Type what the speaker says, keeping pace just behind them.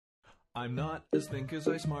I'm not as think as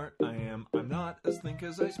I smart I am. I'm not as think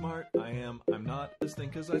as I smart I am. I'm not as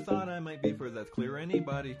think as I thought I might be, for that's clear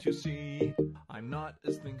anybody to see. I'm not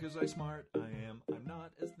as think as I smart I am. I'm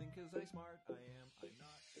not as think as I smart I am. I'm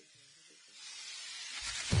not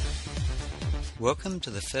as Welcome to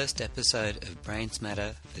the first episode of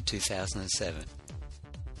Brainsmatter for 2007.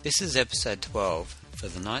 This is episode 12 for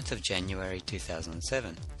the 9th of January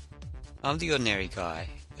 2007. I'm the Ordinary Guy,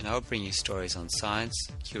 and I'll bring you stories on science,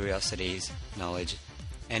 curiosities, knowledge,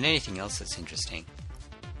 and anything else that's interesting.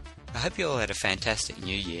 I hope you all had a fantastic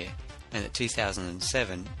new year and that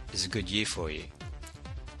 2007 is a good year for you.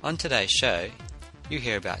 On today's show, you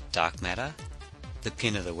hear about dark matter, the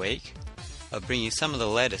pin of the week. I'll bring you some of the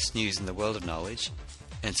latest news in the world of knowledge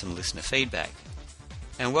and some listener feedback.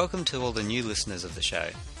 And welcome to all the new listeners of the show.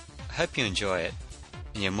 I hope you enjoy it,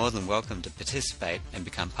 and you're more than welcome to participate and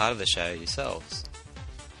become part of the show yourselves.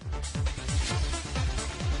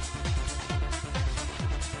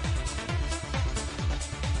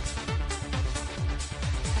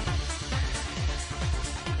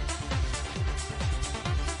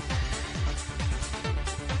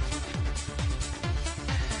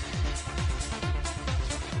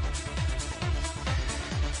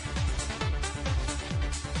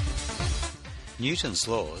 Newton's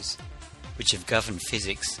laws, which have governed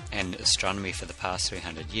physics and astronomy for the past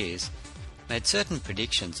 300 years, made certain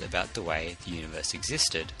predictions about the way the universe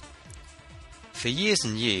existed. For years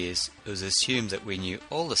and years, it was assumed that we knew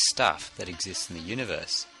all the stuff that exists in the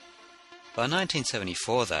universe. By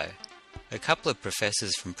 1974, though, a couple of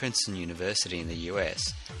professors from Princeton University in the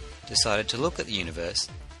US decided to look at the universe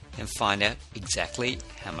and find out exactly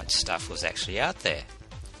how much stuff was actually out there.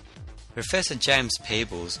 Professor James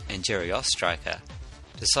Peebles and Jerry Ostriker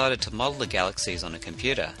decided to model the galaxies on a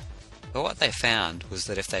computer, but what they found was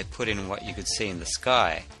that if they put in what you could see in the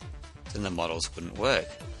sky, then the models wouldn't work.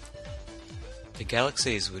 The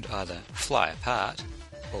galaxies would either fly apart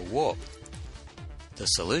or warp. The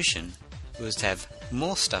solution was to have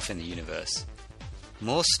more stuff in the universe.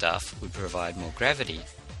 More stuff would provide more gravity,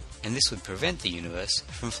 and this would prevent the universe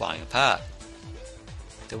from flying apart.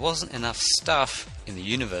 There wasn't enough stuff in the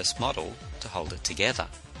universe model to hold it together.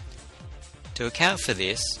 To account for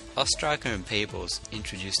this, Ostriker and Peebles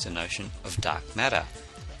introduced a notion of dark matter.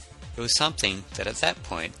 It was something that at that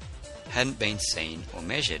point hadn't been seen or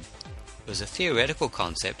measured. It was a theoretical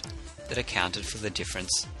concept that accounted for the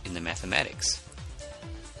difference in the mathematics.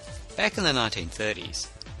 Back in the 1930s,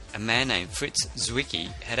 a man named Fritz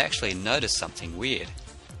Zwicky had actually noticed something weird.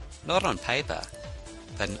 Not on paper,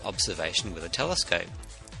 but an observation with a telescope.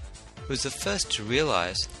 He was the first to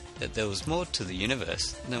realize that there was more to the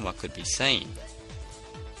universe than what could be seen.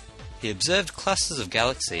 He observed clusters of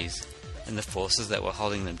galaxies and the forces that were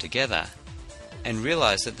holding them together, and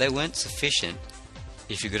realized that they weren't sufficient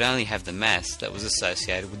if you could only have the mass that was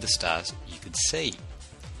associated with the stars you could see.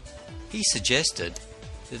 He suggested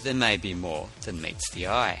that there may be more than meets the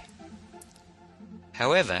eye.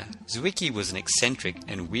 However, Zwicky was an eccentric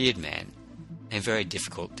and weird man, and very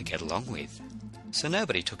difficult to get along with, so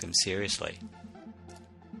nobody took him seriously.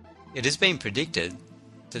 It has been predicted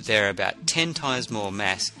that there are about 10 times more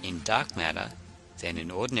mass in dark matter than in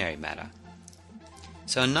ordinary matter.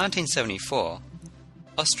 So in 1974,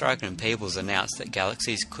 Ostriker and Peebles announced that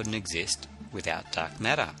galaxies couldn't exist without dark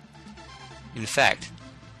matter. In fact,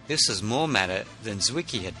 this was more matter than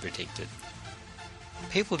Zwicky had predicted.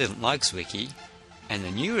 People didn't like Zwicky, and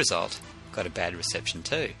the new result got a bad reception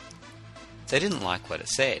too. They didn't like what it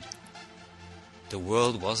said. The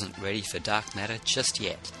world wasn't ready for dark matter just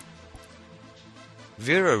yet.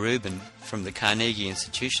 Vera Rubin from the Carnegie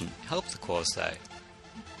Institution helped the cause though.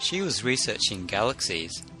 She was researching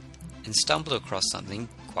galaxies and stumbled across something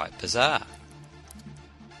quite bizarre.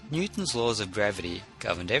 Newton's laws of gravity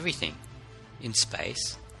governed everything. In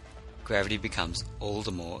space, gravity becomes all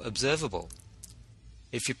the more observable.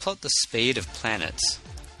 If you plot the speed of planets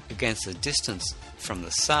against the distance from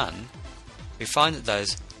the Sun, we find that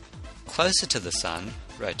those closer to the Sun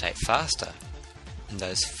rotate faster, and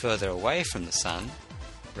those further away from the Sun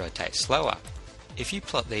rotate slower. If you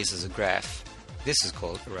plot these as a graph, this is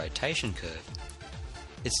called a rotation curve.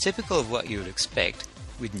 It's typical of what you would expect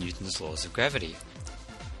with Newton's laws of gravity.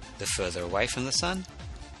 The further away from the Sun,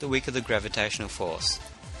 the weaker the gravitational force,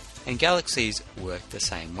 and galaxies work the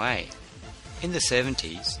same way. In the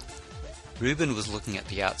 70s, Rubin was looking at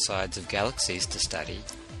the outsides of galaxies to study,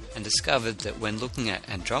 and discovered that when looking at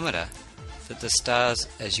Andromeda, that the stars,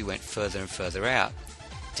 as you went further and further out,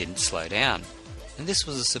 didn't slow down, and this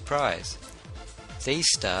was a surprise. These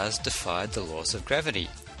stars defied the laws of gravity.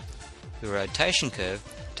 The rotation curve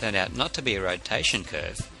turned out not to be a rotation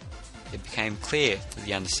curve, it became clear that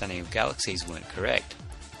the understanding of galaxies weren't correct.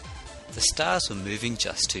 The stars were moving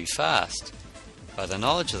just too fast. By the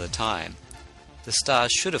knowledge of the time, the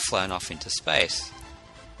stars should have flown off into space.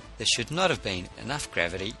 There should not have been enough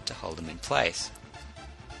gravity to hold them in place.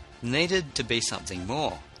 There needed to be something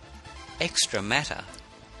more, extra matter,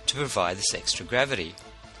 to provide this extra gravity.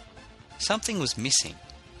 Something was missing.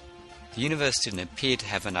 The universe didn't appear to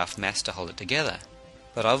have enough mass to hold it together,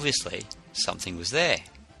 but obviously something was there.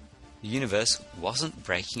 The universe wasn't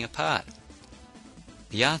breaking apart.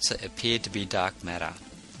 The answer appeared to be dark matter.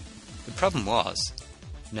 The problem was,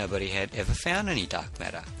 nobody had ever found any dark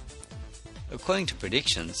matter. According to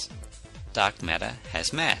predictions, dark matter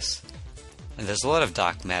has mass, and there's a lot of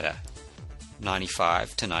dark matter,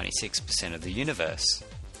 95 to 96% of the universe.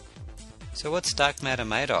 So what's dark matter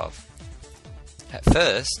made of? At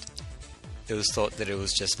first, it was thought that it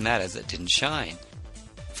was just matter that didn't shine.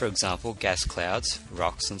 For example, gas clouds,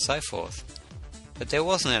 rocks and so forth. But there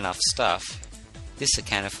wasn't enough stuff. This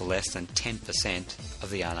accounted for less than 10% of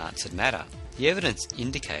the unanswered matter. The evidence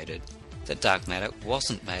indicated that dark matter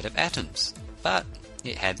wasn't made of atoms, but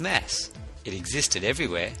it had mass. It existed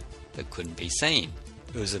everywhere, but couldn't be seen.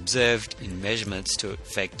 It was observed in measurements to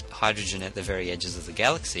affect hydrogen at the very edges of the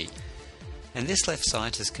galaxy, and this left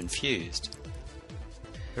scientists confused.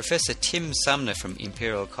 Professor Tim Sumner from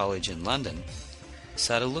Imperial College in London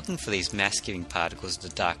started looking for these mass-giving particles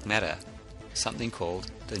of dark matter, something called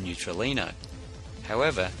the neutralino.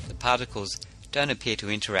 However, the particles don't appear to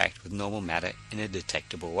interact with normal matter in a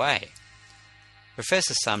detectable way.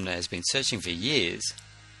 Professor Sumner has been searching for years,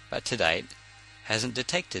 but to date hasn't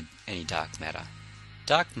detected any dark matter.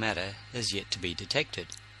 Dark matter has yet to be detected.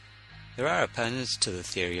 There are opponents to the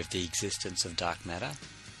theory of the existence of dark matter,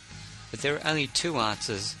 but there are only two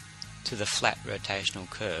answers to the flat rotational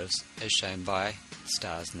curves as shown by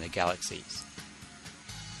stars in their galaxies.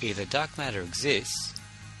 Either dark matter exists,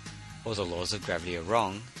 or the laws of gravity are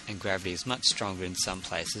wrong, and gravity is much stronger in some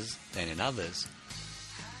places than in others.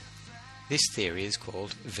 This theory is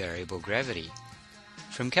called variable gravity.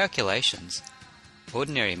 From calculations,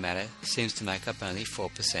 ordinary matter seems to make up only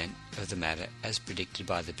 4% of the matter as predicted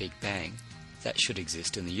by the Big Bang that should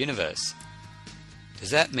exist in the universe.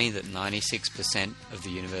 Does that mean that 96% of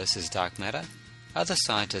the universe is dark matter? Other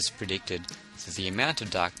scientists predicted that the amount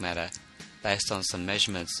of dark matter, based on some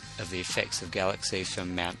measurements of the effects of galaxies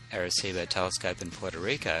from Mount Arecibo telescope in Puerto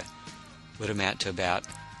Rico, would amount to about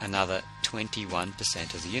another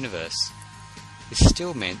 21% of the universe. This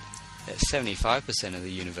still meant that 75% of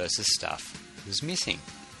the universe's stuff was missing.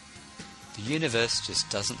 The universe just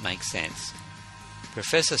doesn't make sense.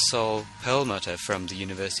 Professor Saul Perlmutter from the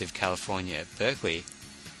University of California at Berkeley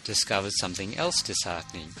discovered something else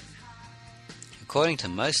disheartening. According to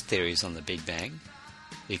most theories on the Big Bang,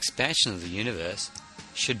 the expansion of the universe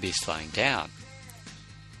should be slowing down.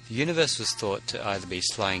 The universe was thought to either be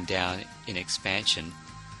slowing down in expansion,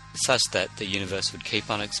 such that the universe would keep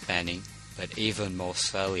on expanding but even more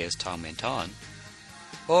slowly as time went on,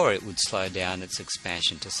 or it would slow down its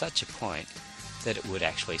expansion to such a point that it would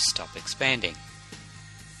actually stop expanding.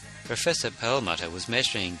 Professor Perlmutter was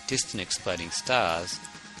measuring distant exploding stars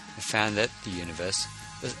and found that the universe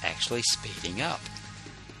was actually speeding up.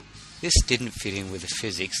 This didn't fit in with the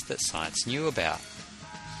physics that science knew about.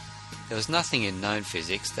 There was nothing in known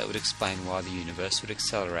physics that would explain why the universe would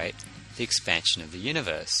accelerate the expansion of the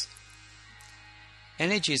universe.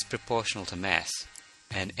 Energy is proportional to mass,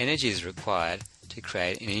 and energy is required to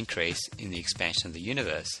create an increase in the expansion of the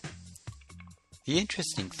universe. The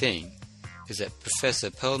interesting thing is that Professor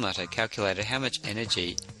Perlmutter calculated how much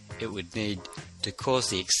energy it would need to cause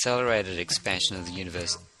the accelerated expansion of the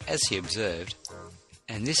universe as he observed,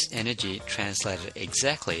 and this energy translated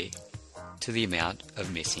exactly to the amount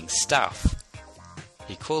of missing stuff.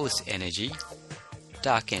 He called this energy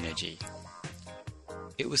dark energy.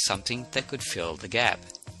 It was something that could fill the gap.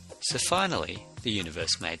 So finally, the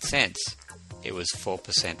universe made sense. It was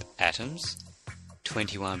 4% atoms,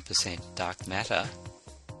 21% dark matter,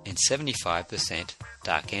 and 75%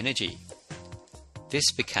 dark energy.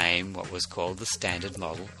 This became what was called the standard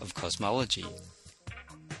model of cosmology.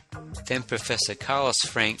 Then Professor Carlos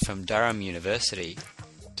Frank from Durham University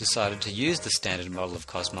decided to use the standard model of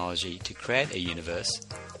cosmology to create a universe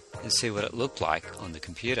and see what it looked like on the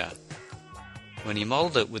computer. When he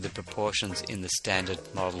modelled it with the proportions in the standard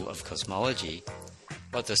model of cosmology,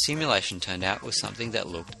 what the simulation turned out was something that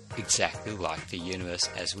looked exactly like the universe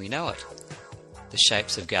as we know it. The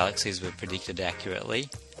shapes of galaxies were predicted accurately,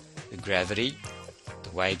 the gravity, the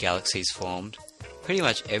way galaxies formed, pretty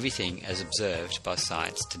much everything as observed by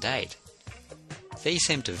science to date. These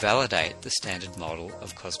seem to validate the standard model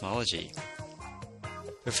of cosmology.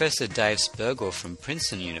 Professor Dave Spergel from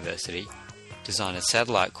Princeton University designed a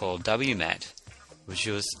satellite called WMAT, which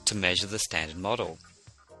was to measure the Standard Model.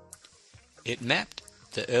 It mapped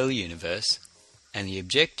the early universe, and the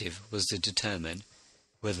objective was to determine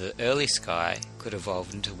whether the early sky could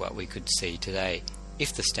evolve into what we could see today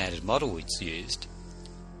if the Standard Model was used,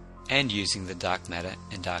 and using the dark matter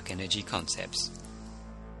and dark energy concepts.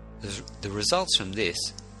 The results from this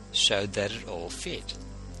showed that it all fit.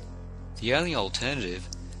 The only alternative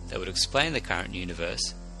that would explain the current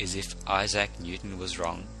universe is if Isaac Newton was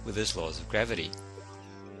wrong with his laws of gravity.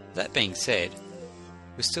 That being said,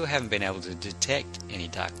 we still haven't been able to detect any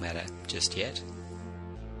dark matter just yet.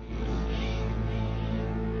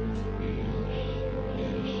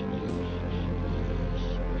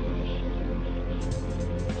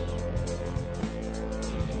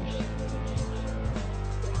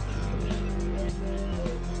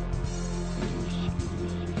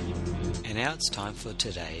 And now it's time for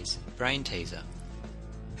today's brain teaser.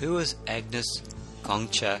 Who was Agnes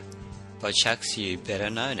Concha Bochaksiu better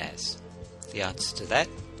known as? The answer to that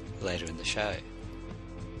later in the show.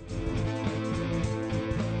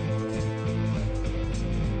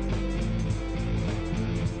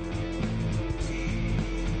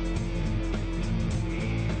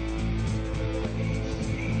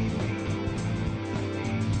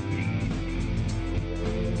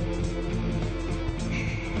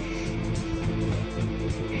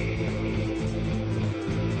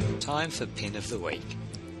 Time for Pin of the Week.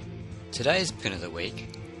 Today's Pin of the Week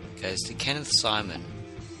goes to Kenneth Simon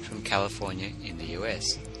from California in the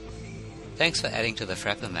US. Thanks for adding to the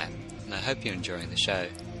Frapper map, and I hope you're enjoying the show.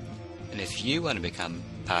 And if you want to become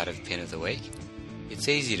part of Pin of the Week, it's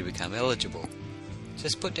easy to become eligible.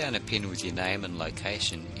 Just put down a pin with your name and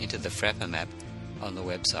location into the Frapper map on the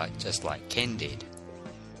website, just like Ken did.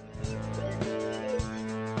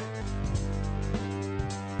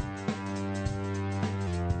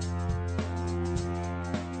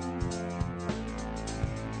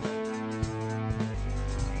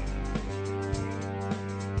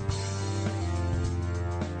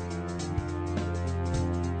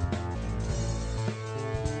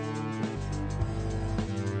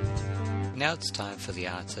 Now it's time for the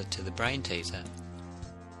answer to the brain teaser.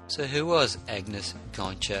 So who was Agnes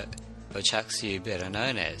Concha Bochaksiu better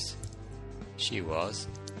known as? She was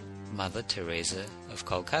Mother Teresa of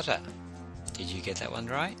Calcutta. Did you get that one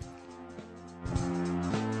right?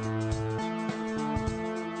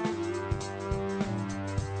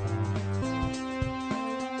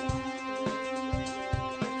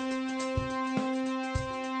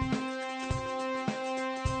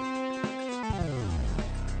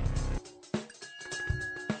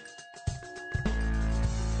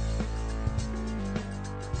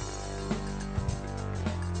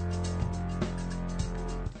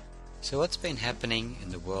 So what's been happening in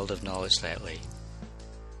the world of knowledge lately?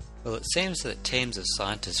 Well, it seems that teams of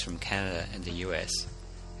scientists from Canada and the US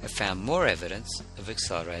have found more evidence of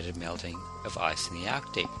accelerated melting of ice in the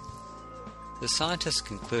Arctic. The scientists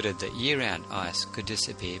concluded that year-round ice could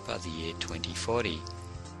disappear by the year 2040,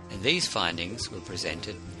 and these findings were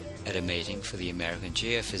presented at a meeting for the American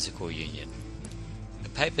Geophysical Union. A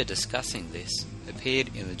paper discussing this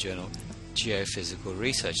appeared in the journal Geophysical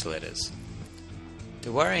Research Letters.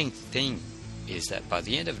 The worrying thing is that by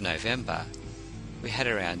the end of November, we had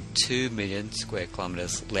around 2 million square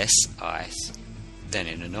kilometres less ice than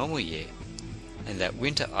in a normal year, and that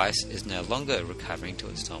winter ice is no longer recovering to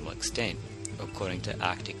its normal extent, according to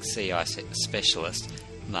Arctic sea ice specialist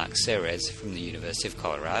Mark Serres from the University of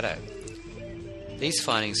Colorado. These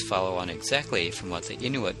findings follow on exactly from what the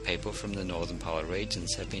Inuit people from the northern polar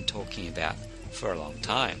regions have been talking about for a long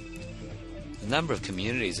time. The number of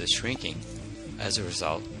communities is shrinking as a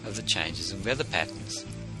result of the changes in weather patterns.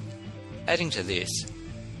 Adding to this,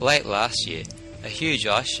 late last year, a huge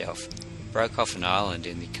ice shelf broke off an island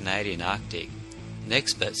in the Canadian Arctic, and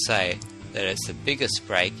experts say that it's the biggest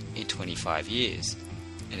break in 25 years,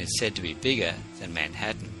 and is said to be bigger than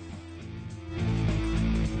Manhattan.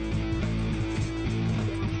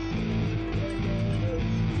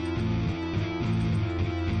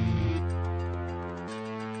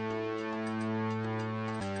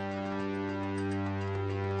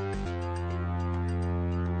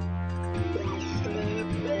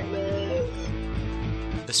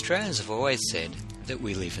 Australians have always said that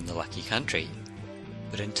we live in the lucky country,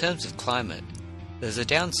 but in terms of climate, there's a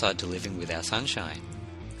downside to living without sunshine.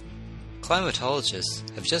 Climatologists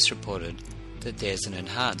have just reported that there's an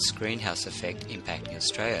enhanced greenhouse effect impacting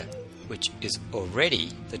Australia, which is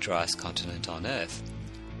already the driest continent on Earth.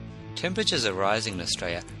 Temperatures are rising in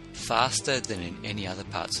Australia faster than in any other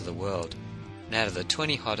parts of the world, and out of the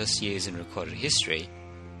 20 hottest years in recorded history,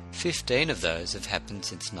 15 of those have happened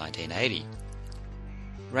since 1980.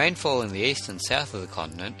 Rainfall in the east and south of the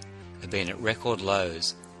continent have been at record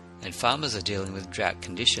lows, and farmers are dealing with drought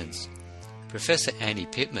conditions. Professor Andy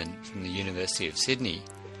Pittman from the University of Sydney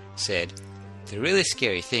said, "The really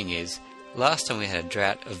scary thing is, last time we had a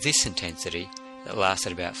drought of this intensity that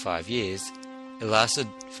lasted about 5 years, it lasted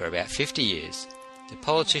for about 50 years. The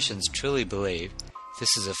politicians truly believe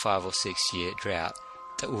this is a 5 or 6 year drought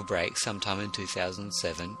that will break sometime in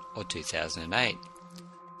 2007 or 2008.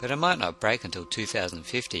 But it might not break until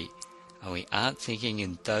 2050, and we aren't thinking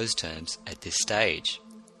in those terms at this stage."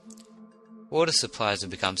 Water supplies have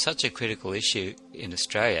become such a critical issue in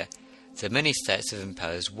Australia that many states have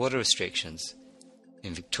imposed water restrictions.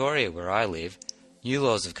 In Victoria, where I live, new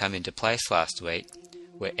laws have come into place last week,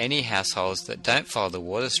 where any households that don't follow the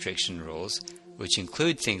water restriction rules, which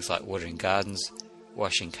include things like watering gardens,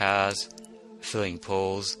 washing cars, filling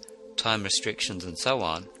pools, time restrictions and so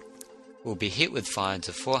on, will be hit with fines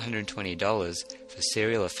of $420 for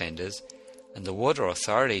serial offenders, and the water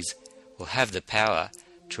authorities will have the power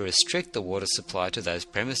to restrict the water supply to those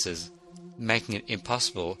premises, making it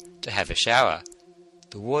impossible to have a shower.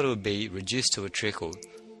 The water would be reduced to a trickle,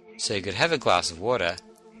 so you could have a glass of water,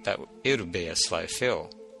 but it would be a slow fill.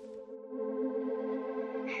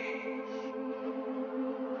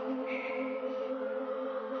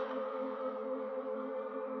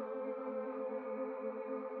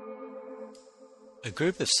 A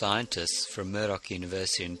group of scientists from Murdoch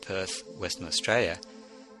University in Perth, Western Australia,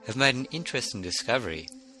 have made an interesting discovery.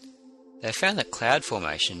 They found that cloud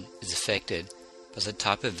formation is affected by the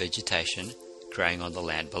type of vegetation growing on the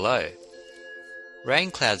land below.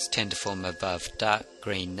 Rain clouds tend to form above dark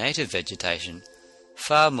green native vegetation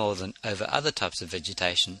far more than over other types of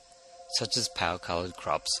vegetation, such as pale-coloured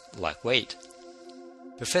crops like wheat.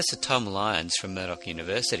 Professor Tom Lyons from Murdoch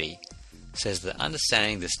University says that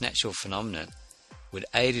understanding this natural phenomenon would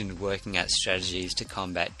aid in working out strategies to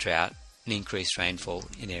combat drought and increase rainfall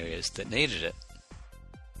in areas that needed it.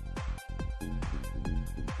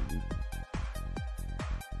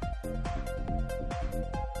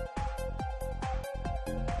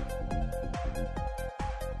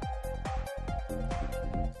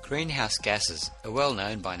 Greenhouse gases are well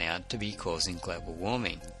known by now to be causing global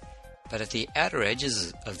warming, but at the outer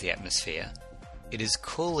edges of the atmosphere, it is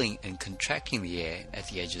cooling and contracting the air at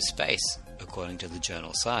the edge of space, according to the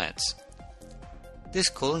journal Science. This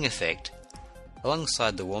cooling effect,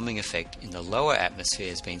 alongside the warming effect in the lower atmosphere,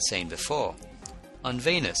 has been seen before on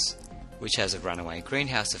Venus, which has a runaway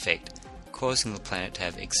greenhouse effect, causing the planet to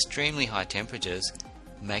have extremely high temperatures,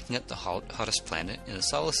 making it the hottest planet in the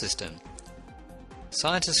solar system.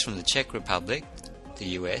 Scientists from the Czech Republic, the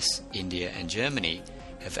US, India and Germany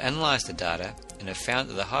have analysed the data and have found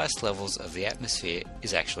that the highest levels of the atmosphere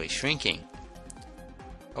is actually shrinking.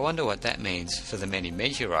 I wonder what that means for the many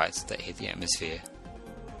meteorites that hit the atmosphere.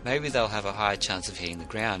 Maybe they'll have a higher chance of hitting the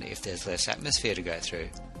ground if there's less atmosphere to go through,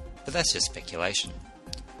 but that's just speculation.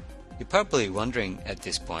 You're probably wondering at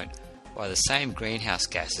this point why the same greenhouse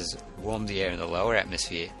gases warm the air in the lower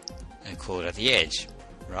atmosphere and cool it at the edge,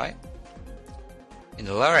 right? In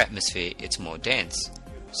the lower atmosphere it's more dense,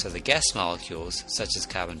 so the gas molecules, such as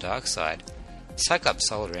carbon dioxide, suck up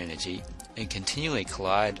solar energy and continually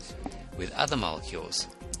collide with other molecules.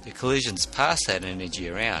 The collisions pass that energy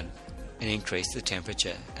around and increase the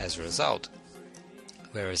temperature as a result.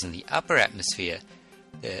 Whereas in the upper atmosphere,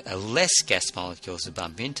 there are less gas molecules to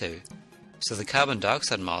bump into, so the carbon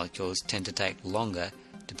dioxide molecules tend to take longer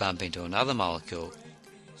to bump into another molecule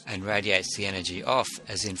and radiates the energy off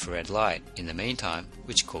as infrared light in the meantime,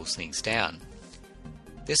 which cools things down.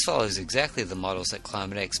 This follows exactly the models that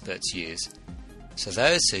climate experts use, so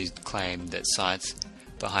those who claim that science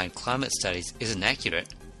behind climate studies isn't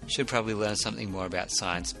accurate should probably learn something more about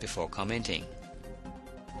science before commenting.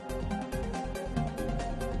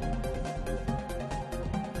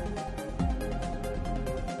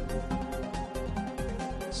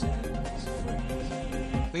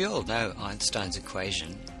 We all know Einstein's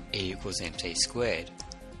equation, E equals mc squared.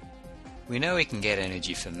 We know we can get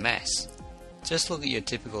energy from mass. Just look at your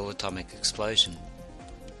typical atomic explosion.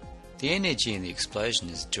 The energy in the explosion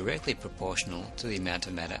is directly proportional to the amount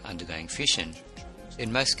of matter undergoing fission,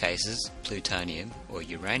 in most cases plutonium or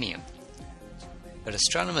uranium. But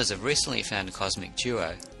astronomers have recently found a cosmic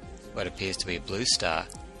duo, what appears to be a blue star,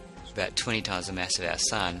 about 20 times the mass of our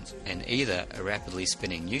Sun, and either a rapidly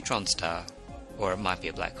spinning neutron star or it might be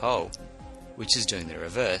a black hole, which is doing the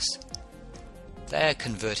reverse. They are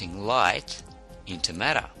converting light into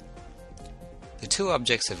matter. The two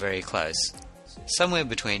objects are very close, somewhere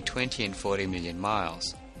between 20 and 40 million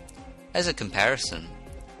miles. As a comparison,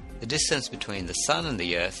 The distance between the Sun and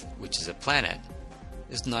the Earth, which is a planet,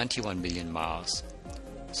 is 91 billion miles.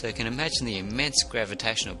 So you can imagine the immense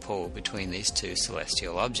gravitational pull between these two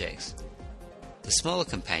celestial objects. The smaller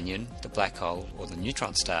companion, the black hole or the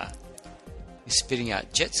neutron star, is spitting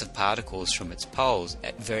out jets of particles from its poles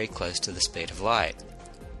at very close to the speed of light.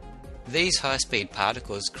 These high-speed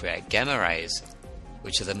particles create gamma rays,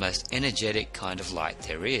 which are the most energetic kind of light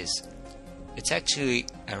there is. It's actually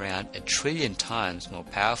around 1 trillion times more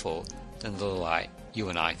powerful than the light you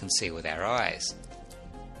and I can see with our eyes.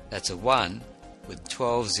 That's a 1 with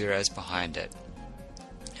 12 zeros behind it.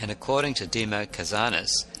 And according to Dimo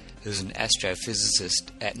Kazanis, who's an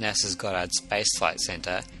astrophysicist at NASA's Goddard Space Flight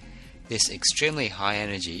Center, this extremely high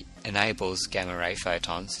energy enables gamma ray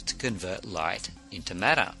photons to convert light into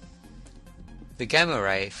matter. The gamma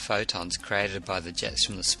ray photons created by the jets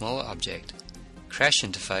from the smaller object crash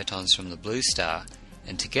into photons from the blue star,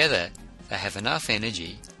 and together they have enough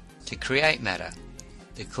energy to create matter.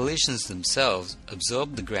 The collisions themselves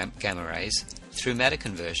absorb the gamma rays through matter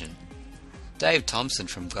conversion. Dave Thompson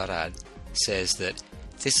from Goddard says that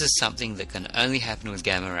this is something that can only happen with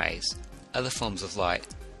gamma rays. Other forms of light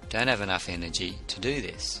don't have enough energy to do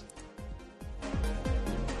this.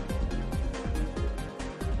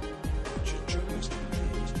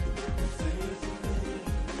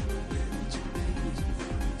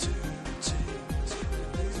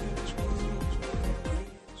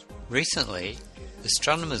 Recently,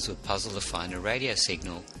 astronomers were puzzled to find a radio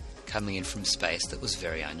signal coming in from space that was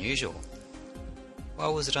very unusual. Why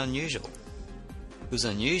was it unusual? It was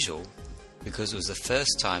unusual because it was the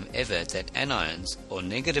first time ever that anions, or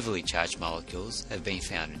negatively charged molecules, have been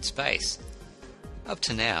found in space. Up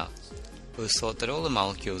to now, it was thought that all the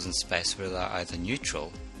molecules in space were either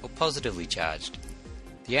neutral or positively charged.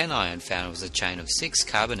 The anion found was a chain of 6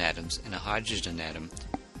 carbon atoms and a hydrogen atom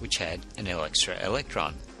which had an extra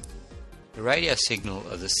electron. The radio signal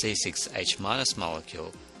of the C6H-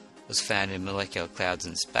 molecule was found in molecular clouds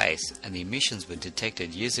in space, and the emissions were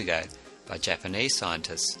detected years ago by Japanese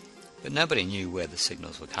scientists, but nobody knew where the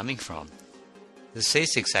signals were coming from. The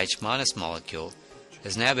C6H- molecule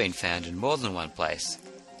has now been found in more than one place,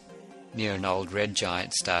 near an old red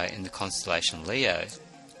giant star in the constellation Leo,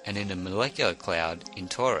 and in a molecular cloud in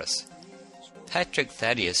Taurus. Patrick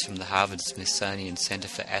Thaddeus from the Harvard-Smithsonian Center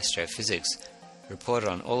for Astrophysics reported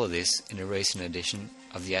on all of this in a recent edition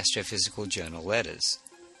of the Astrophysical Journal Letters.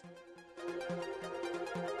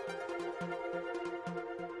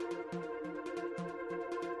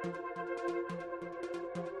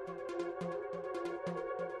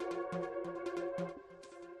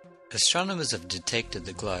 Astronomers have detected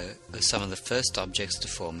the glow of some of the first objects to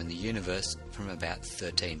form in the universe from about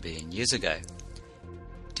 13 billion years ago.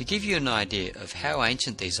 To give you an idea of how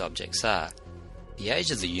ancient these objects are, the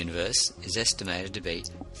age of the universe is estimated to be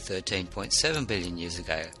 13.7 billion years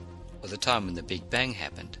ago, or the time when the Big Bang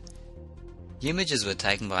happened. The images were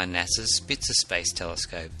taken by NASA's Spitzer Space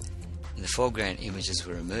Telescope, and the foreground images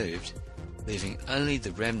were removed, leaving only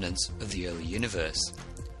the remnants of the early universe.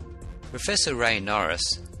 Professor Ray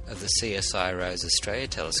Norris of the CSI Rose Australia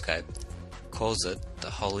Telescope calls it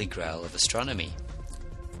the Holy Grail of astronomy.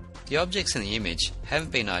 The objects in the image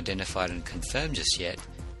haven't been identified and confirmed just yet.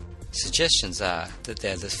 Suggestions are that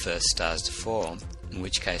they're the first stars to form, in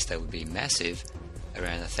which case they would be massive,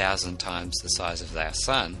 around 1,000 times the size of our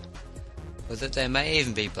Sun, or that they may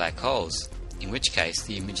even be black holes, in which case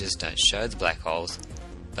the images don't show the black holes,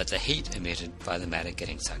 but the heat emitted by the matter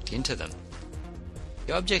getting sucked into them.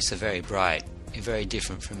 The objects are very bright and very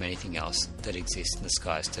different from anything else that exists in the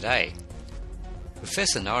skies today.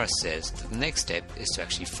 Professor Norris says that the next step is to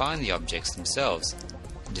actually find the objects themselves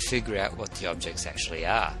and to figure out what the objects actually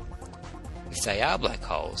are. If they are black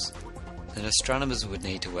holes, then astronomers would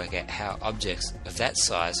need to work out how objects of that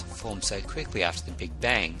size formed so quickly after the Big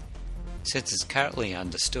Bang, since it's currently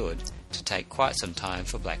understood to take quite some time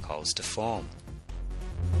for black holes to form.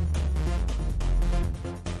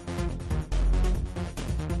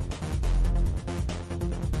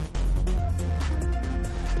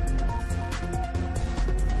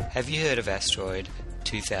 Have you heard of asteroid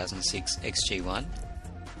 2006 XG1?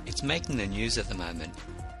 It's making the news at the moment.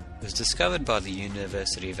 It was discovered by the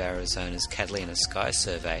University of Arizona's Catalina Sky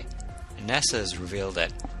Survey, and NASA has revealed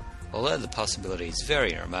that, although the possibility is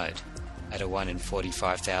very remote, at a 1 in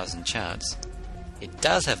 45,000 chance, it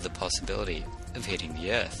does have the possibility of hitting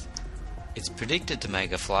the Earth. It's predicted to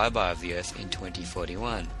make a flyby of the Earth in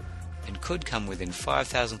 2041, and could come within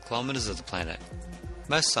 5,000 kilometers of the planet.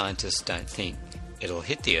 Most scientists don't think it'll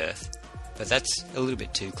hit the Earth, but that's a little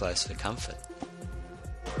bit too close for comfort.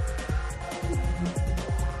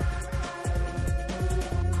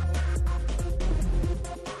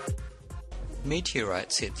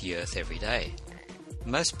 Meteorites hit the Earth every day.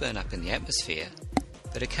 Most burn up in the atmosphere,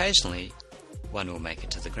 but occasionally one will make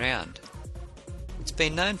it to the ground. It's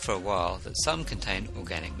been known for a while that some contain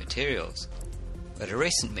organic materials, but a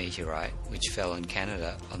recent meteorite, which fell in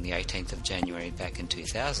Canada on the 18th of January back in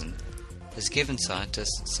 2000, has given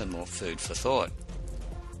scientists some more food for thought.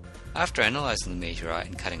 After analysing the meteorite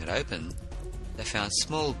and cutting it open, they found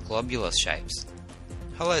small globular shapes,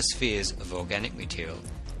 hollow spheres of organic material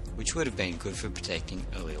which would have been good for protecting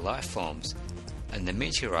early life forms, and the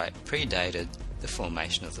meteorite predated the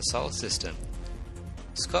formation of the solar system.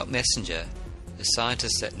 Scott Messenger, a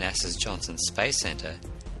scientist at NASA's Johnson Space Center,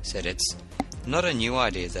 said it's not a new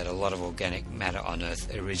idea that a lot of organic matter on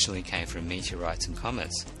Earth originally came from meteorites and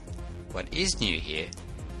comets. What is new here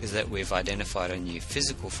is that we've identified a new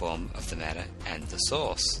physical form of the matter and the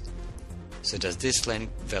source. So does this lend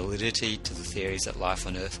validity to the theories that life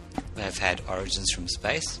on Earth may have had origins from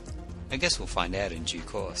space? I guess we'll find out in due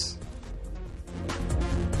course.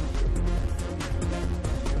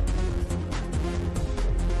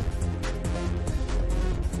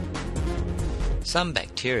 Some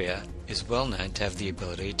bacteria is well known to have the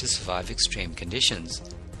ability to survive extreme conditions,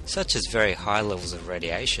 such as very high levels of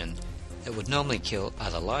radiation that would normally kill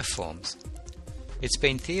other life forms. It's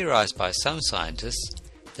been theorized by some scientists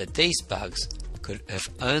that these bugs could have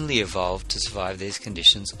only evolved to survive these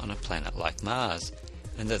conditions on a planet like Mars,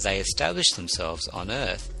 and that they established themselves on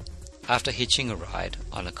Earth after hitching a ride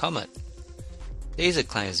on a comet. These are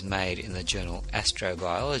claims made in the journal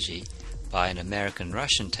Astrobiology by an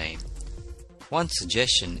American-Russian team. One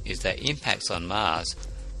suggestion is that impacts on Mars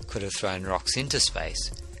could have thrown rocks into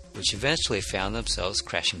space, which eventually found themselves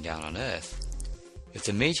crashing down on Earth. If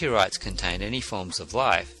the meteorites contained any forms of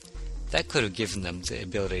life, that could have given them the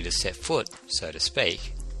ability to set foot, so to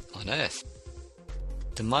speak, on Earth.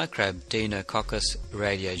 The microbe Deinococcus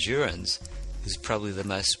radiodurans is probably the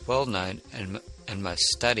most well-known and most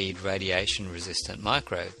studied radiation-resistant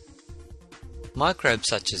microbe. Microbes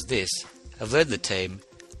such as this have led the team,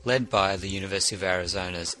 led by the University of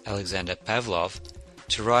Arizona's Alexander Pavlov,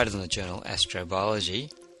 to write in the journal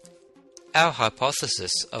Astrobiology. Our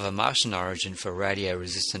hypothesis of a Martian origin for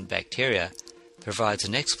radio-resistant bacteria provides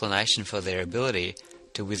an explanation for their ability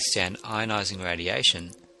to withstand ionizing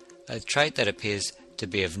radiation, a trait that appears to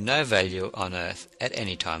be of no value on Earth at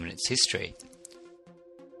any time in its history.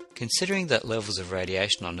 Considering that levels of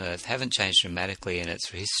radiation on Earth haven't changed dramatically in its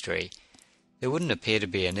history, there wouldn't appear to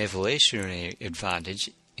be an evolutionary advantage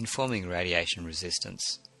in forming radiation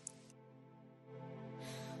resistance.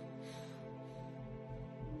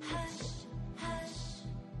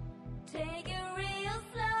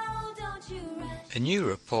 A new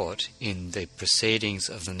report in the Proceedings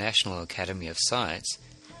of the National Academy of Science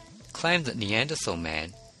claimed that Neanderthal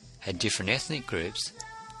man had different ethnic groups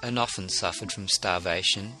and often suffered from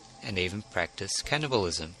starvation and even practiced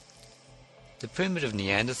cannibalism. The primitive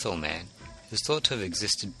Neanderthal man is thought to have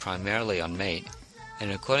existed primarily on meat,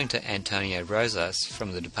 and according to Antonio Rosas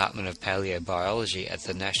from the Department of Paleobiology at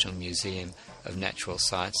the National Museum of Natural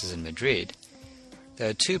Sciences in Madrid, there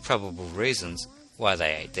are two probable reasons why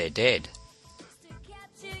they ate their dead.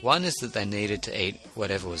 One is that they needed to eat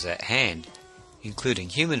whatever was at hand, including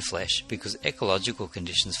human flesh, because ecological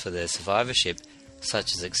conditions for their survivorship,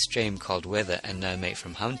 such as extreme cold weather and no meat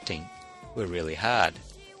from hunting, were really hard.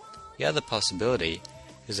 The other possibility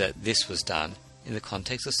is that this was done in the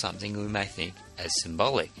context of something we may think as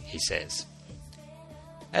symbolic, he says.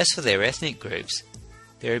 As for their ethnic groups,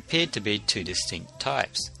 there appeared to be two distinct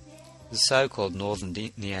types, the so-called northern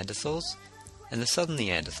Neanderthals and the southern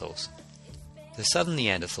Neanderthals. The southern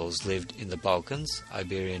Neanderthals lived in the Balkans,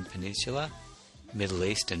 Iberian Peninsula, Middle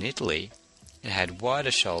East and Italy, and had wider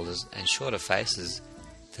shoulders and shorter faces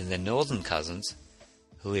than their northern cousins,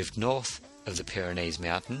 who lived north of the Pyrenees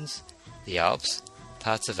Mountains, the Alps,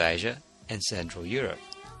 parts of Asia and Central Europe.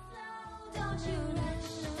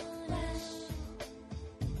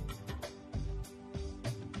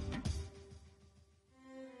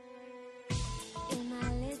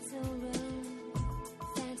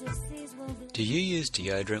 Do you use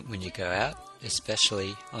deodorant when you go out,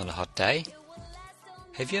 especially on a hot day?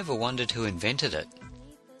 Have you ever wondered who invented it?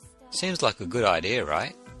 Seems like a good idea,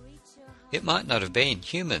 right? It might not have been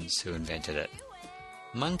humans who invented it.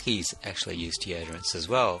 Monkeys actually use deodorants as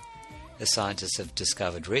well, as scientists have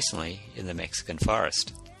discovered recently in the Mexican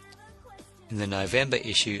forest. In the November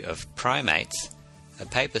issue of Primates, a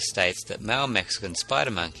paper states that male Mexican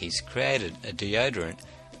spider monkeys created a deodorant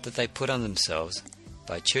that they put on themselves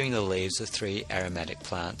by chewing the leaves of 3 aromatic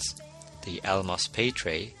plants, the alamos pea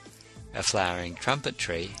tree, a flowering trumpet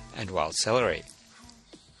tree, and wild celery.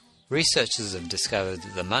 researchers have discovered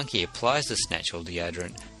that the monkey applies this natural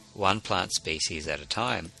deodorant one plant species at a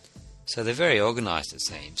time, so they're very organised, it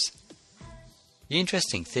seems. The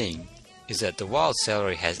interesting thing is that the wild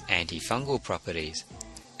celery has antifungal properties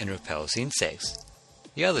and repels insects.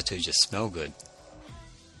 The other two just smell good.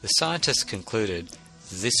 The scientists concluded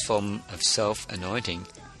that this form of self-anointing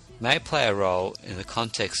may play a role in the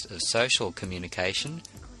context of social communication,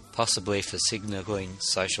 possibly for signalling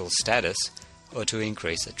social status or to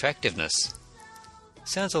increase attractiveness.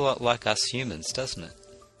 Sounds a lot like us humans, doesn't it?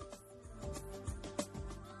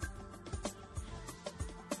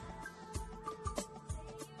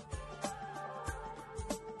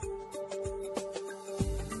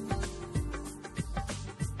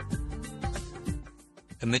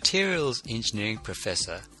 A materials engineering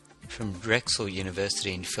professor from Drexel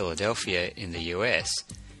University in Philadelphia in the US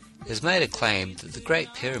has made a claim that the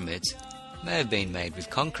Great Pyramids may have been made with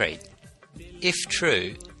concrete. If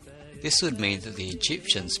true, this would mean that the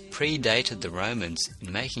Egyptians predated the Romans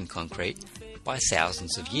in making concrete by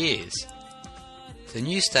thousands of years. The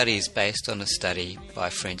new study is based on a study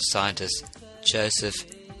by French scientist Joseph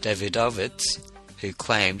Davidovitz, who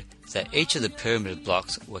claimed that each of the pyramid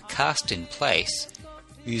blocks were cast in place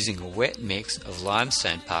using a wet mix of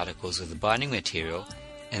limestone particles with the binding material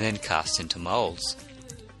and then cast into moulds.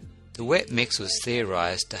 The wet mix was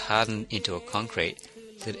theorized to harden into a concrete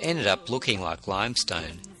that ended up looking like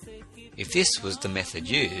limestone. If this was the method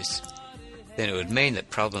used, then it would mean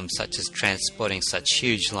that problems such as transporting such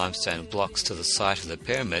huge limestone blocks to the site of the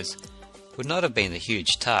pyramids would not have been the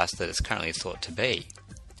huge task that it's currently thought to be.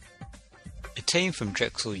 A team from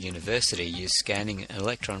Drexel University used scanning and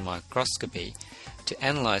electron microscopy to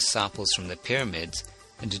analyse samples from the pyramids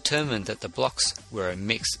and determined that the blocks were a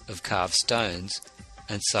mix of carved stones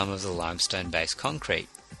and some of the limestone-based concrete.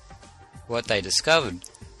 What they discovered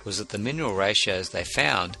was that the mineral ratios they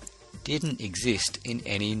found didn't exist in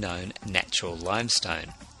any known natural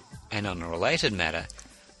limestone. And on a related matter,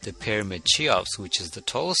 the pyramid Cheops, which is the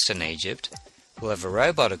tallest in Egypt, will have a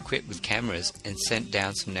robot equipped with cameras and sent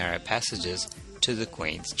down some narrow passages to the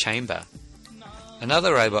Queen's chamber.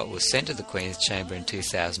 Another robot was sent to the Queen's chamber in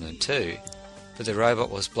 2002, but the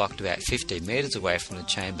robot was blocked about 50 metres away from the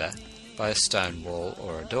chamber by a stone wall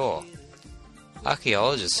or a door.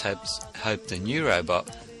 Archaeologists hope the new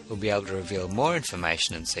robot will be able to reveal more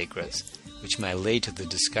information and secrets, which may lead to the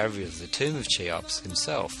discovery of the tomb of Cheops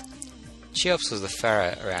himself. Cheops was the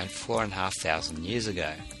pharaoh around 4,500 years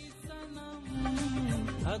ago.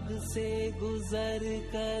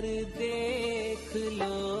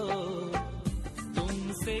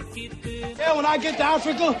 Yeah, when I get to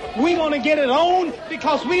Africa, we gonna get it on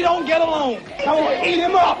because we don't get along. I'm gonna eat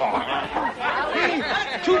him up.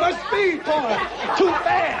 Too much speed for him. Too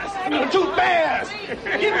fast. Too fast.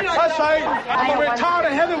 That's right. I'm gonna retire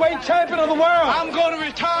the heavyweight champion of the world. I'm gonna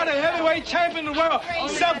retire the heavyweight champion of the world.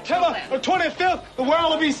 September the 25th, the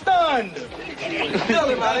world will be stunned.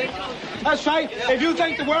 That's right. If you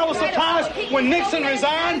think the world was surprised when Nixon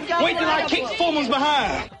resigned, wait till I kick Foreman's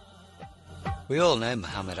behind. We all know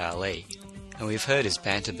Muhammad Ali, and we've heard his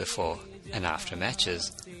banter before and after matches,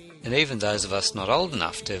 and even those of us not old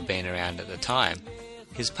enough to have been around at the time,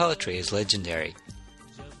 his poetry is legendary.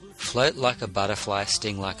 Float like a butterfly,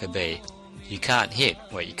 sting like a bee. You can't hit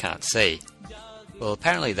what you can't see. Well,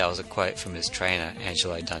 apparently that was a quote from his trainer,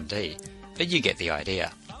 Angelo Dundee, but you get the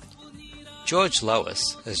idea. George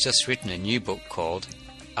Lois has just written a new book called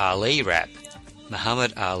Ali Rap,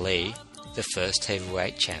 Muhammad Ali, the first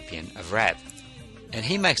heavyweight champion of rap. And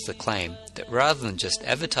he makes the claim that rather than just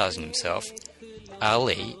advertising himself,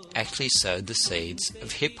 Ali actually sowed the seeds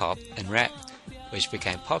of hip-hop and rap, which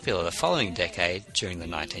became popular the following decade during the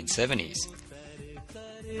 1970s.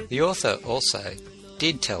 The author also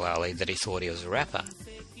did tell Ali that he thought he was a rapper,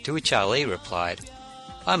 to which Ali replied,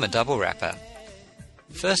 "I'm a double rapper.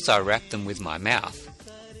 First I rap them with my mouth,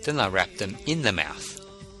 then I rap them in the mouth."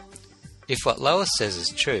 If what Lois says is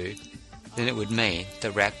true, then it would mean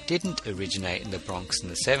that rap didn't originate in the Bronx in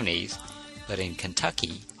the 70s, but in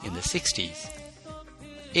Kentucky in the 60s.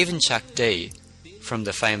 Even Chuck D, from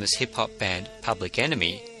the famous hip-hop band Public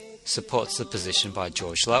Enemy, supports the position by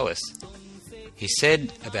George Lois. He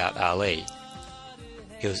said about Ali,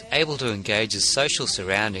 he was able to engage his social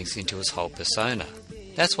surroundings into his whole persona.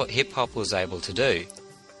 That's what hip-hop was able to do,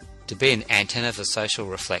 to be an antenna for social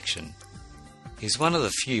reflection. He's one of the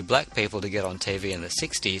few black people to get on TV in the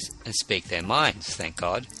 60s and speak their minds, thank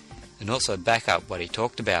God, and also back up what he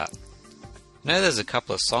talked about. I know there's a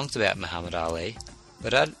couple of songs about Muhammad Ali,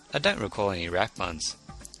 but I don't recall any rap ones.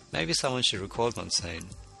 Maybe someone should record one soon.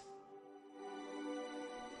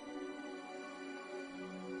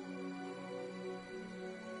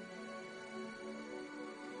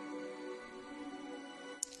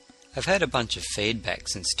 I've had a bunch of feedback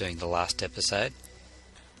since doing the last episode.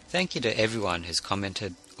 Thank you to everyone who's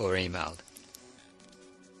commented or emailed.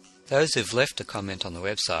 Those who've left a comment on the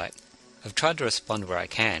website, I've tried to respond where I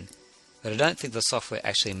can, but I don't think the software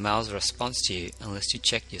actually mails a response to you unless you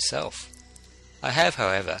check yourself. I have,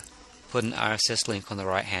 however, put an RSS link on the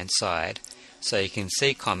right hand side so you can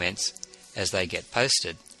see comments as they get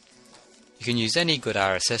posted. You can use any good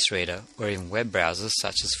RSS reader or even web browsers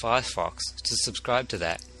such as Firefox to subscribe to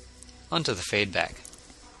that. On to the feedback.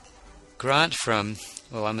 Grant from,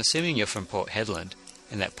 well, I'm assuming you're from Port Hedland,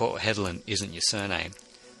 and that Port Hedland isn't your surname,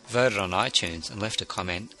 voted on iTunes and left a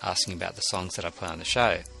comment asking about the songs that I play on the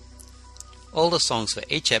show. All the songs for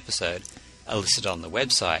each episode are listed on the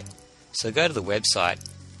website, so go to the website,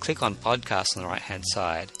 click on podcast on the right hand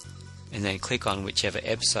side, and then click on whichever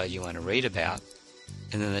episode you want to read about,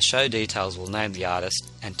 and then the show details will name the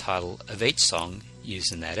artist and title of each song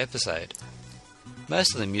used in that episode.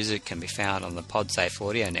 Most of the music can be found on the Podsafe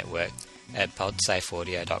audio network at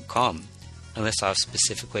podsafeaudio.com, unless I've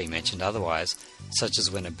specifically mentioned otherwise, such as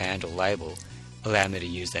when a band or label allow me to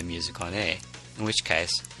use their music on air, in which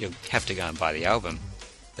case you'll have to go and buy the album.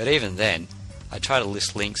 But even then, I try to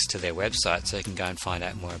list links to their website so you can go and find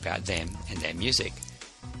out more about them and their music.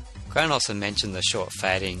 Grant also mentioned the short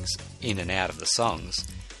fadings in and out of the songs,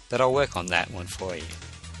 but I'll work on that one for you.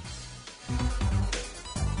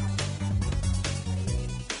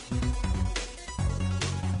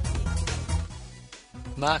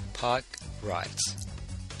 Mark Pike writes,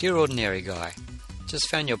 Dear Ordinary Guy, just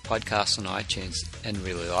found your podcast on iTunes and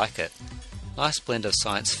really like it. Nice blend of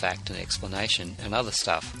science fact and explanation and other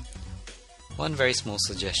stuff. One very small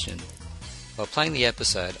suggestion. While playing the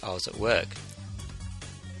episode, I was at work.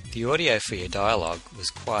 The audio for your dialogue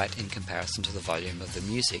was quiet in comparison to the volume of the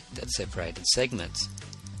music that separated segments.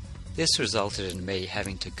 This resulted in me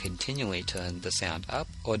having to continually turn the sound up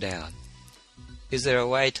or down. Is there a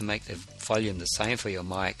way to make the volume the same for your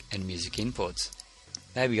mic and music inputs?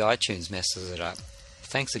 Maybe iTunes messes it up.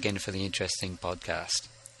 Thanks again for the interesting podcast.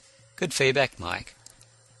 Good feedback, Mike.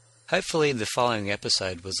 Hopefully the following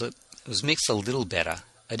episode was mixed a little better.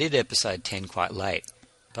 I did episode 10 quite late,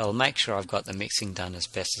 but I'll make sure I've got the mixing done as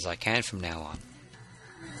best as I can from now on.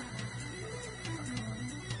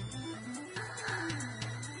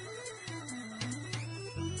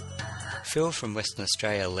 Phil from Western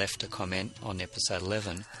Australia left a comment on episode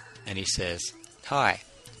 11, and he says, Hi,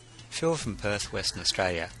 Phil from Perth, Western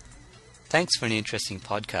Australia. Thanks for an interesting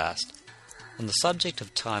podcast. On the subject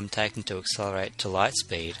of time taken to accelerate to light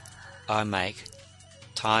speed, I make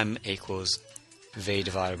time equals v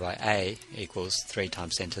divided by a equals 3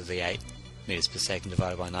 times 10 to the 8 meters per second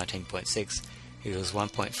divided by 19.6 equals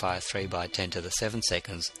 1.53 by 10 to the 7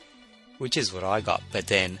 seconds, which is what I got, but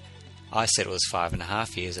then I said it was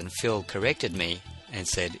 5.5 years, and Phil corrected me and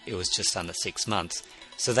said it was just under 6 months.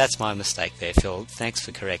 So that's my mistake there, Phil. Thanks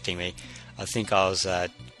for correcting me. I think I was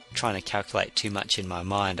trying to calculate too much in my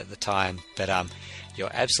mind at the time, but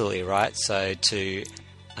you're absolutely right. So to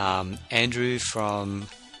Andrew from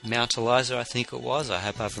Mount Eliza, I think it was, I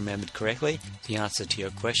hope I've remembered correctly, the answer to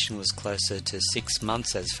your question was closer to 6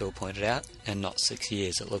 months, as Phil pointed out, and not 6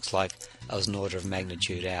 years. It looks like I was an order of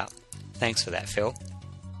magnitude out. Thanks for that, Phil.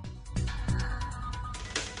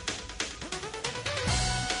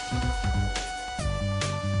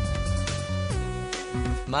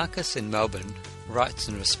 Marcus in Melbourne writes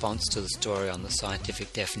in response to the story on the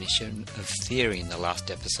scientific definition of theory in the last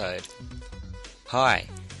episode. Hi,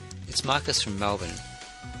 it's Marcus from Melbourne.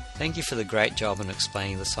 Thank you for the great job on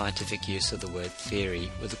explaining the scientific use of the word theory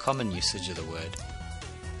with the common usage of the word.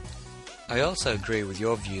 I also agree with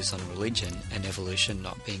your views on religion and evolution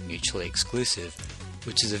not being mutually exclusive,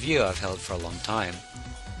 which is a view I've held for a long time.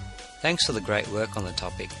 Thanks for the great work on the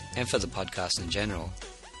topic and for the podcast in general.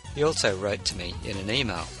 He also wrote to me in an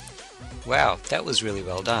email. Wow, that was really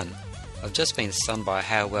well done. I've just been stunned by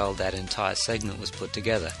how well that entire segment was put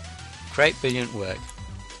together. Great, brilliant work.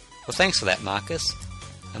 Well, thanks for that, Marcus.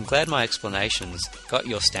 I'm glad my explanations got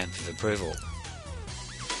your stamp of approval.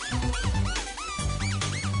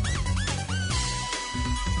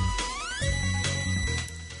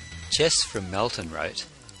 Jess from Melton wrote,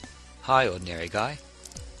 Hi, Ordinary Guy.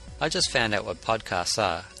 I just found out what podcasts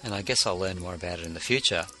are, and I guess I'll learn more about it in the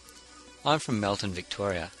future. I'm from Melton,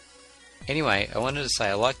 Victoria. Anyway, I wanted to say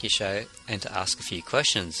I like your show and to ask a few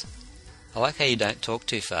questions. I like how you don't talk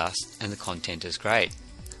too fast and the content is great.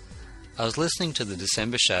 I was listening to the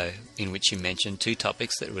December show in which you mentioned 2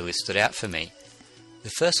 topics that really stood out for me.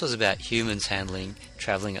 The first was about humans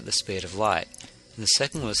travelling at the speed of light, and the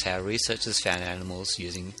second was how researchers found animals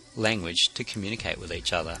using language to communicate with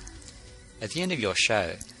each other. At the end of your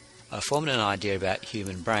show, I formed an idea about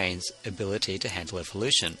human brains' ability to handle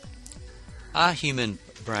evolution. Are human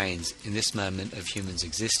brains, in this moment of humans'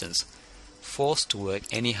 existence, forced to work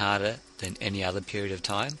any harder than any other period of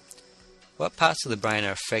time? What parts of the brain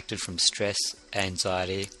are affected from stress,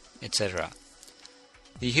 anxiety, etc.?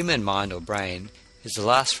 The human mind or brain is the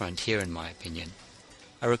last frontier in my opinion.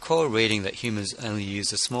 I recall reading that humans only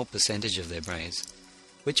use a small percentage of their brains.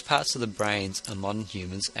 Which parts of the brains are modern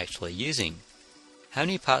humans actually using? How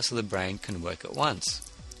many parts of the brain can work at once?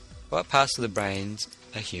 What parts of the brains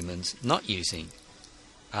are humans not using?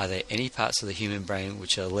 Are there any parts of the human brain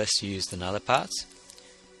which are less used than other parts?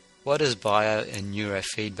 What is bio and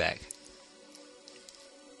neurofeedback?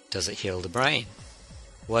 Does it heal the brain?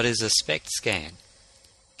 What is a SPECT scan?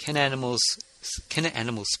 Can animal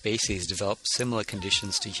species develop similar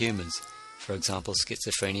conditions to humans, for example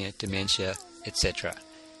schizophrenia, dementia, etc.?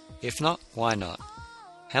 If not, why not?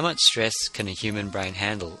 How much stress can a human brain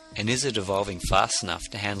handle, and is it evolving fast enough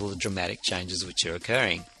to handle the dramatic changes which are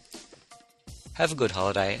occurring? Have a good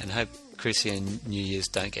holiday, and hope Chrissy and New Year's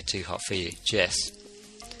don't get too hot for you. Jess.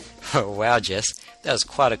 Oh wow, Jess, that was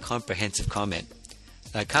quite a comprehensive comment.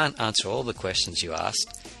 I can't answer all the questions you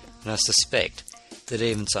asked, and I suspect that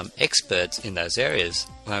even some experts in those areas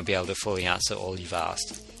won't be able to fully answer all you've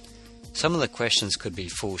asked. Some of the questions could be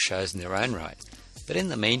full shows in their own right, but in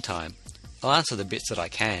the meantime, I'll answer the bits that I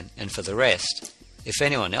can, and for the rest, if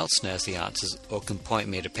anyone else knows the answers or can point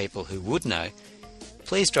me to people who would know,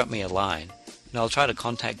 please drop me a line, and I'll try to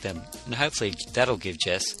contact them, and hopefully that'll give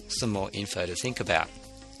Jess some more info to think about.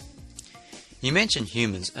 You mentioned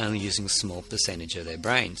humans only using a small percentage of their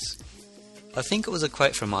brains. I think it was a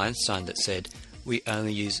quote from Einstein that said, we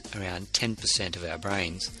only use around 10% of our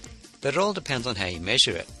brains, but it all depends on how you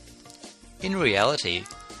measure it. In reality,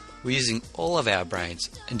 we're using all of our brains,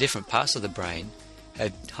 and different parts of the brain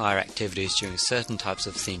have higher activities during certain types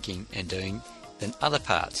of thinking and doing than other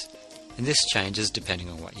parts, and this changes depending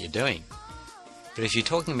on what you're doing. But if you're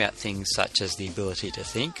talking about things such as the ability to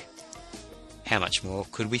think, how much more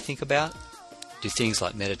could we think about? Do things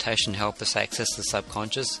like meditation help us access the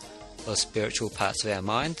subconscious or spiritual parts of our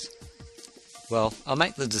minds? Well, I'll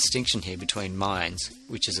make the distinction here between minds,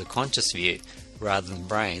 which is a conscious view, rather than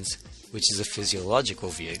brains, which is a physiological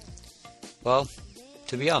view. Well,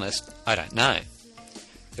 to be honest, I don't know.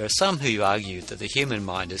 There are some who argue that the human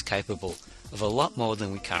mind is capable of a lot more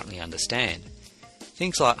than we currently understand.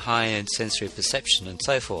 Things like high-end sensory perception and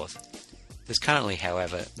so forth. There's currently,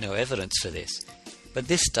 however, no evidence for this, but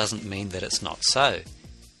this doesn't mean that it's not so.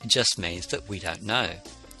 It just means that we don't know.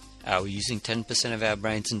 Are we using 10% of our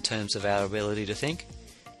brains in terms of our ability to think?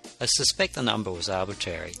 I suspect the number was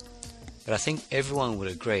arbitrary, but I think everyone would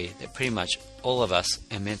agree that pretty much all of us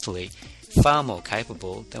are mentally far more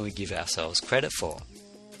capable than we give ourselves credit for.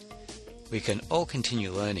 We can all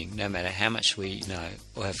continue learning no matter how much we know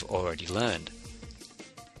or have already learned.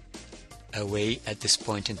 Are we, at this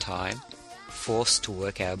point in time, forced to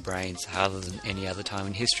work our brains harder than any other time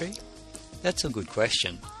in history? That's a good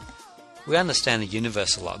question. We understand the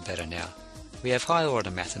universe a lot better now. We have high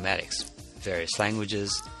order mathematics, various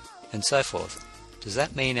languages, and so forth. Does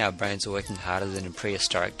that mean our brains are working harder than in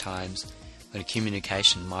prehistoric times when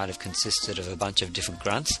communication might have consisted of a bunch of different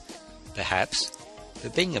grunts? Perhaps,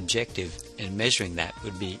 but being objective and measuring that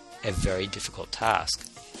would be a very difficult task.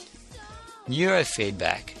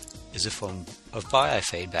 Neurofeedback is a form of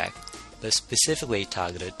biofeedback, but specifically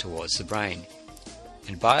targeted towards the brain.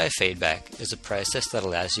 And biofeedback is a process that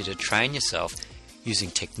allows you to train yourself using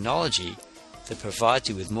technology that provides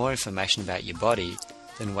you with more information about your body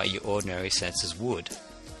than what your ordinary senses would.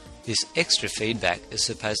 This extra feedback is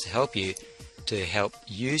supposed to help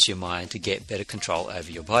use your mind to get better control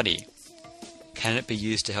over your body. Can it be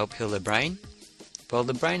used to help heal the brain? Well,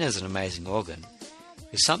 the brain is an amazing organ.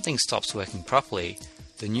 If something stops working properly,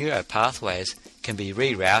 the neuro pathways can be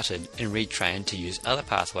rerouted and retrained to use other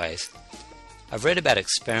pathways. I've read about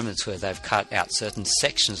experiments where they've cut out certain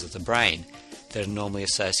sections of the brain that are normally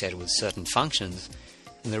associated with certain functions,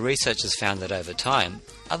 and the researchers found that over time,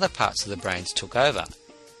 other parts of the brains took over.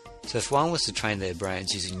 So if one was to train their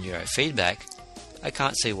brains using neurofeedback, I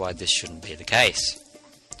can't see why this shouldn't be the case.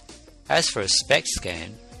 As for a SPECT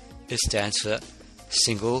scan, it stands for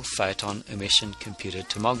Single Photon Emission Computed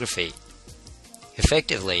Tomography.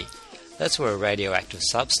 Effectively, that's where a radioactive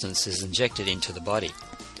substance is injected into the body.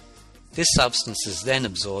 This substance is then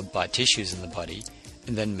absorbed by tissues in the body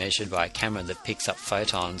and then measured by a camera that picks up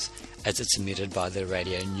photons as it's emitted by the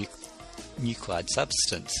radionuclide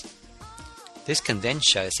substance. This can then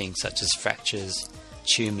show things such as fractures,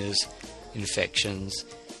 tumours, infections,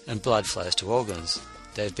 and blood flows to organs.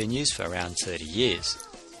 They've been used for around 30 years.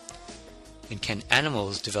 And can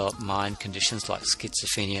animals develop mind conditions like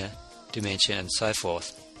schizophrenia, dementia and so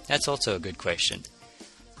forth? That's also a good question.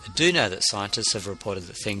 I do know that scientists have reported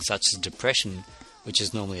that things such as depression, which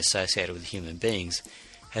is normally associated with human beings,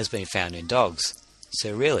 has been found in dogs.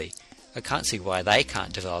 So really, I can't see why they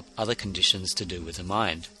can't develop other conditions to do with the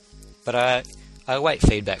mind. But I await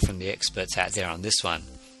feedback from the experts out there on this one.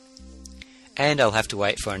 And I'll have to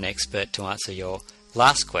wait for an expert to answer your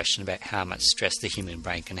last question about how much stress the human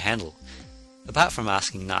brain can handle. Apart from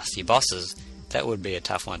asking nasty bosses, that would be a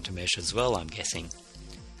tough one to measure as well, I'm guessing.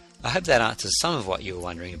 I hope that answers some of what you were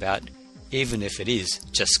wondering about, even if it is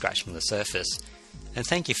just scratching the surface. And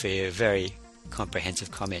thank you for your very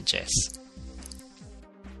comprehensive comment, Jess.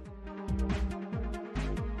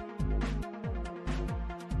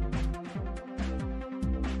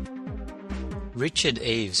 Richard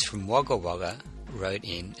Eves from Wagga Wagga wrote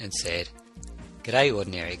in and said, "G'day,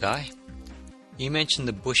 Ordinary Guy. You mentioned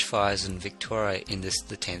the bushfires in Victoria in the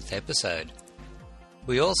 10th episode.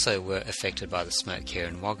 We also were affected by the smoke here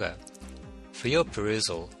in Wagga. For your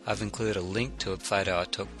perusal, I've included a link to a photo I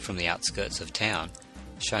took from the outskirts of town,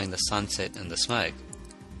 showing the sunset and the smoke.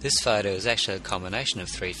 This photo is actually a combination of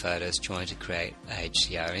 3 photos joined to create a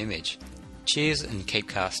HDR image. Cheers and keep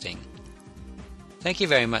casting." Thank you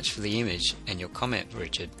very much for the image and your comment,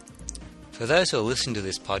 Richard. For those who are listening to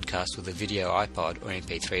this podcast with a video iPod or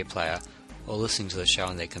MP3 player, or listening to the show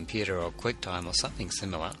on their computer or QuickTime or something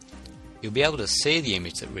similar, you'll be able to see the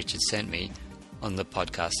image that Richard sent me on the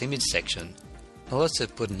podcast image section. I'll also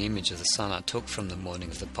put an image of the sun I took from the morning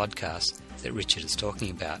of the podcast that Richard is talking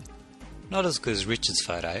about. Not as good as Richard's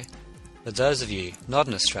photo, but those of you not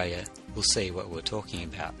in Australia will see what we're talking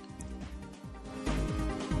about.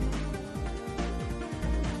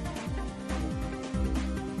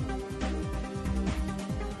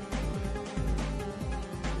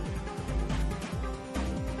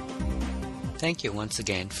 Thank you once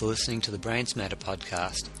again for listening to the BrainsMatter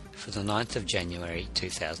podcast for the 9th of January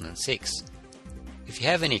 2006. If you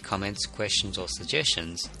have any comments, questions or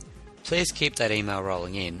suggestions, please keep that email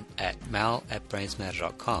rolling in at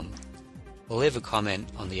mail@brainsmatter.com or leave a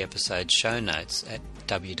comment on the episode's show notes at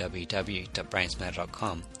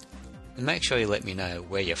www.brainsmatter.com, and make sure you let me know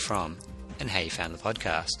where you're from and how you found the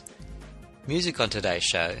podcast. Music on today's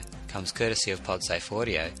show comes courtesy of Podsafe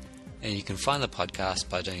Audio, and you can find the podcast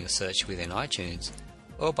by doing a search within iTunes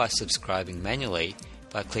or by subscribing manually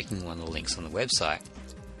by clicking one of the links on the website.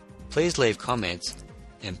 Please leave comments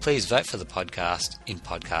and please vote for the podcast in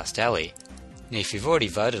Podcast Alley. And if you've already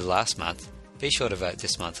voted last month, be sure to vote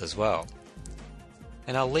this month as well.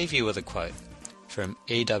 And I'll leave you with a quote from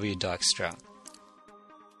E.W. Dijkstra.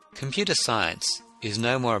 "Computer science is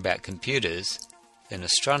no more about computers than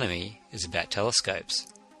astronomy is about telescopes."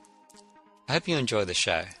 I hope you enjoy the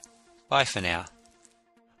show. Bye for now.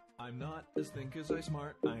 I'm not as think as I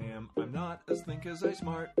smart I am. I'm not as think as I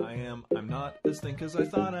smart I am. I'm not as think as I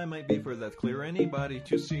thought I might be, for that's clear anybody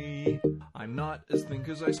to see. I'm not as think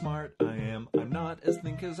as I smart I am. I'm not as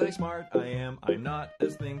think as I smart I am. I'm not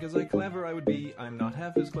as think as I clever I would be. I'm not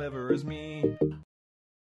half as clever as me.